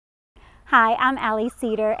Hi, I'm Allie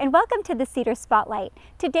Seder, and welcome to the Seder Spotlight.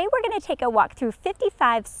 Today we're going to take a walk through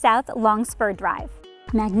 55 South Longspur Drive.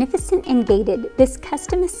 Magnificent and gated, this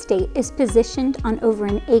custom estate is positioned on over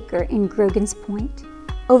an acre in Grogan's Point,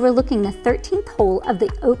 overlooking the 13th hole of the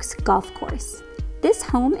Oaks Golf Course. This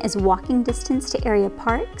home is walking distance to area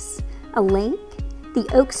parks, a lake, the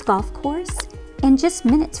Oaks Golf Course, and just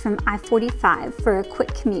minutes from I-45 for a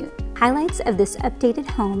quick commute. Highlights of this updated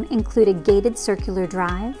home include a gated circular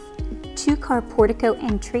drive, 2-car portico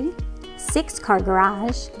entry, 6-car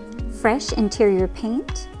garage, fresh interior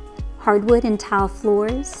paint, hardwood and tile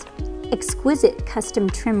floors, exquisite custom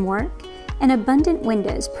trim work, and abundant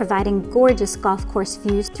windows providing gorgeous golf course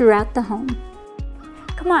views throughout the home.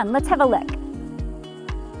 Come on, let's have a look.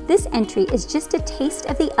 This entry is just a taste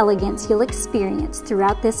of the elegance you'll experience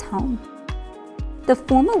throughout this home. The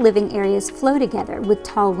formal living areas flow together with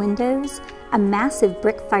tall windows, a massive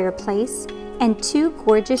brick fireplace, and 2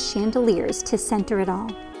 gorgeous chandeliers to center it all.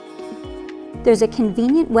 There's a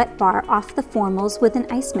convenient wet bar off the formals with an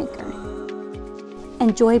ice maker.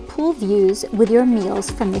 Enjoy pool views with your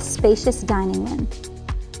meals from this spacious dining room.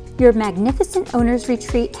 Your magnificent owner's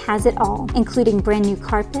retreat has it all, including brand new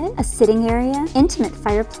carpet, a sitting area, intimate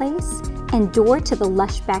fireplace, and door to the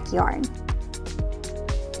lush backyard.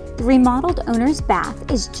 The remodeled owner's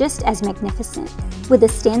bath is just as magnificent, with a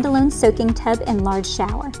standalone soaking tub and large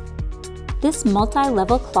shower. This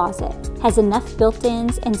multi-level closet has enough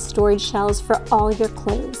built-ins and storage shelves for all your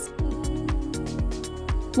clothes.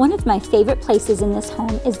 One of my favorite places in this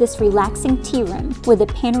home is this relaxing tea room with a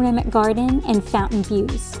panoramic garden and fountain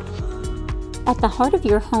views. At the heart of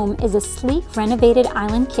your home is a sleek renovated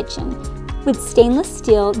island kitchen with stainless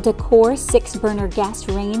steel decor 6-burner gas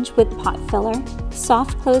range with pot filler,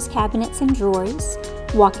 soft close cabinets and drawers,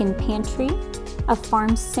 walk-in pantry, a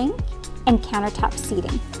farm sink, and countertop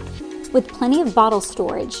seating. With plenty of bottle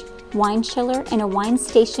storage, wine chiller, and a wine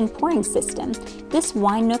station pouring system, this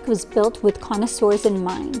wine nook was built with connoisseurs in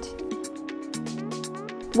mind.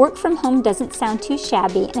 Work from home doesn't sound too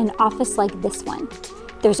shabby in an office like this one.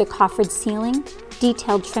 There's a coffered ceiling,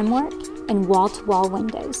 detailed trim work, and wall-to-wall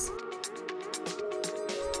windows.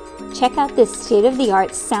 Check out this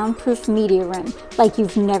state-of-the-art soundproof media room like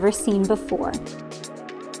you've never seen before.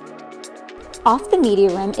 Off the media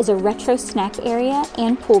room is a retro snack area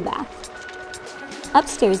and pool bath.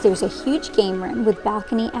 Upstairs, there's a huge game room with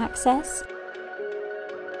balcony access,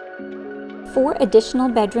 4 additional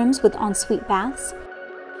bedrooms with ensuite baths,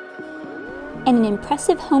 and an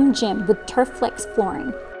impressive home gym with Turflex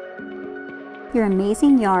flooring. Your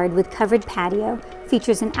amazing yard with covered patio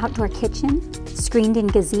features an outdoor kitchen, screened-in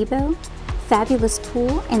gazebo, fabulous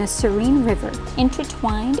pool, and a serene river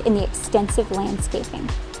intertwined in the extensive landscaping,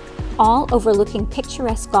 all overlooking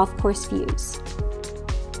picturesque golf course views.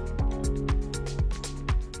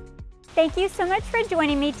 Thank you so much for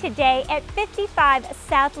joining me today at 55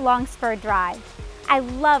 South Longspur Drive. I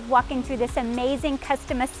love walking through this amazing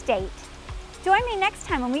custom estate. Join me next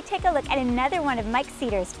time when we take a look at another one of Mike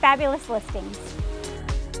Seder's fabulous listings.